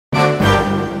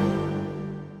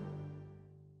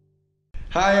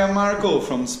Hi, I'm Marco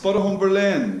from Spotahome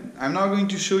Berlin. I'm now going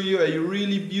to show you a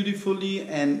really beautifully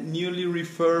and newly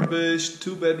refurbished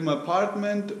two-bedroom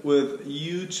apartment with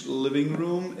huge living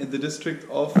room in the district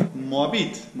of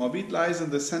Moabit. Moabit lies in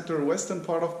the center western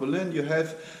part of Berlin. You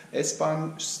have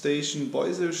S-Bahn station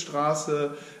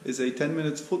Beuselstraße is a 10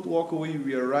 minutes foot walk away.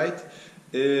 We are right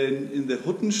in the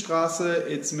Huttenstraße.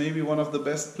 It's maybe one of the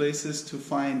best places to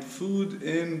find food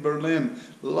in Berlin.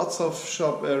 Lots of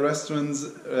restaurants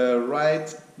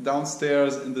right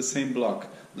downstairs in the same block.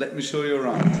 Let me show you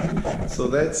around. So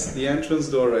that's the entrance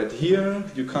door right here.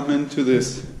 You come into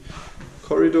this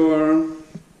corridor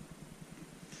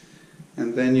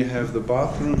and then you have the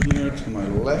bathroom here to my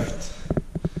left.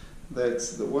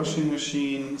 That's the washing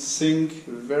machine, sink,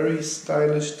 very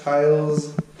stylish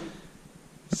tiles.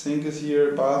 Sink is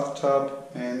here, bathtub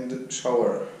and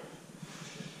shower.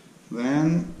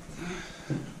 Then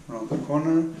around the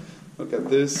corner, look at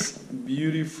this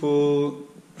beautiful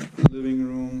living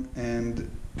room and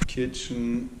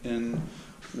kitchen in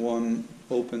one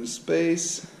open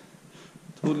space.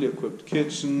 Totally equipped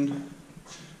kitchen,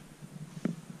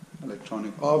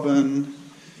 electronic oven,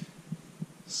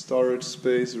 storage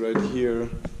space right here.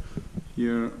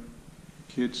 Here,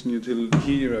 kitchen utility.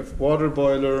 Here you have water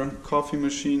boiler, coffee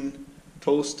machine,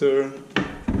 toaster,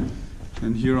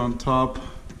 and here on top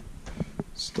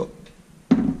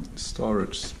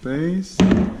storage space.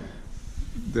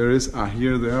 There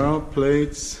are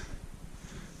plates,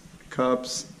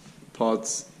 cups,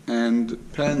 pots and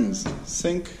pans.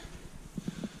 Sink.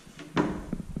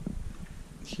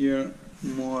 Here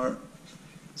more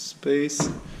space.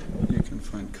 You can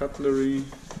find cutlery,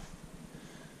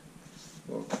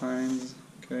 all kinds.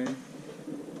 Okay,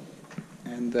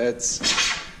 and that's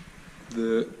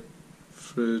the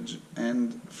fridge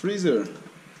and freezer.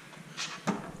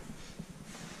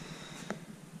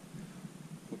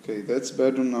 Okay, that's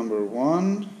bedroom number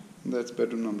 1, that's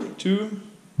bedroom number 2.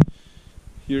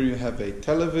 Here you have a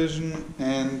television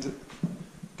and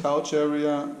couch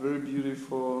area, very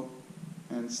beautiful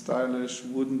and stylish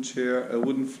wooden chair, a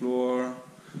wooden floor,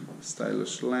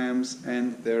 stylish lamps,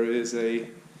 and there is a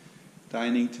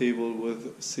dining table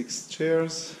with 6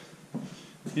 chairs.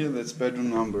 Here that's bedroom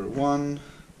number 1,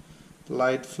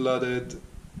 light flooded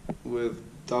with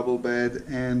double bed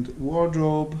and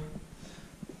wardrobe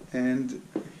and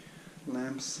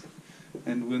lamps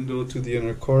and window to the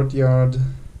inner courtyard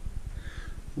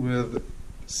with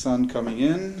sun coming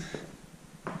in.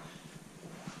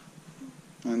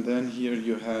 And then here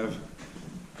you have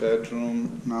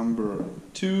bedroom number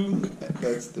 2,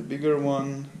 that's the bigger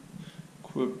one,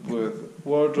 equipped with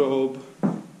wardrobe,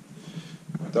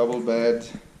 double bed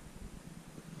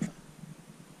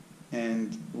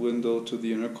and window to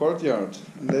the inner courtyard.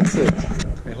 And that's it.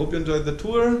 I hope you enjoyed the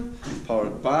tour,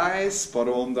 powered by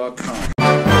Spotahome.com.